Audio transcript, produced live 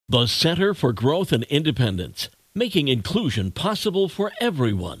The Center for Growth and Independence, making inclusion possible for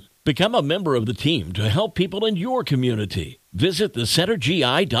everyone. Become a member of the team to help people in your community. Visit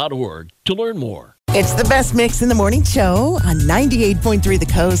thecentergi.org to learn more. It's the best mix in the morning show on 98.3 The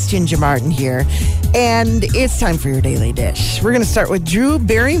Coast. Ginger Martin here. And it's time for your Daily Dish. We're going to start with Drew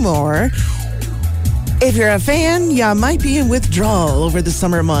Barrymore. If you're a fan, you might be in withdrawal over the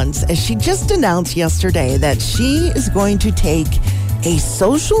summer months, as she just announced yesterday that she is going to take a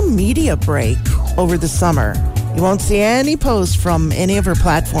social media break over the summer. You won't see any posts from any of her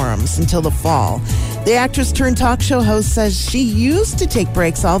platforms until the fall. The actress turned talk show host says she used to take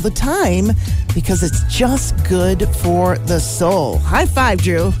breaks all the time because it's just good for the soul. High five,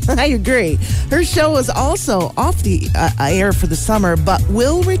 Drew. I agree. Her show was also off the air for the summer, but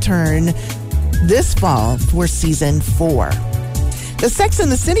will return this fall for season 4. The Sex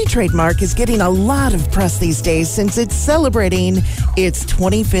and the City trademark is getting a lot of press these days since it's celebrating its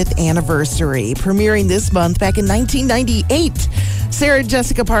 25th anniversary, premiering this month back in 1998. Sarah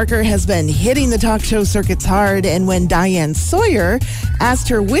Jessica Parker has been hitting the talk show circuits hard, and when Diane Sawyer asked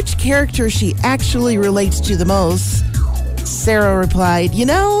her which character she actually relates to the most, Sarah replied,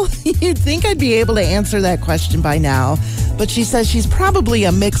 you'd think I'd be able to answer that question by now. But she says she's probably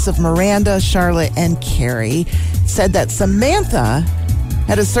a mix of Miranda, Charlotte, and Carrie. Said that Samantha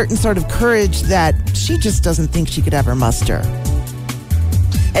had a certain sort of courage that she just doesn't think she could ever muster.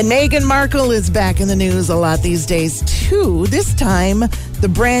 And Meghan Markle is back in the news a lot these days, too. This time, the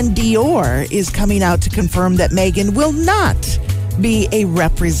brand Dior is coming out to confirm that Meghan will not be a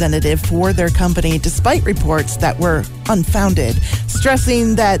representative for their company, despite reports that were unfounded,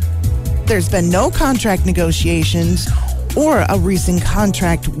 stressing that there's been no contract negotiations or a recent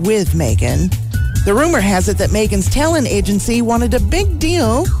contract with Meghan. The rumor has it that Meghan's talent agency wanted a big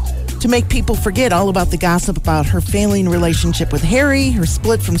deal to make people forget all about the gossip about her failing relationship with Harry, her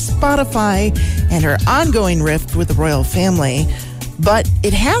split from Spotify, and her ongoing rift with the royal family. But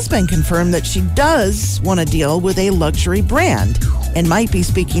it has been confirmed that she does want to deal with a luxury brand and might be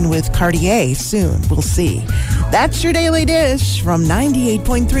speaking with Cartier soon. We'll see. That's your Daily Dish from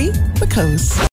 98.3 The Coast.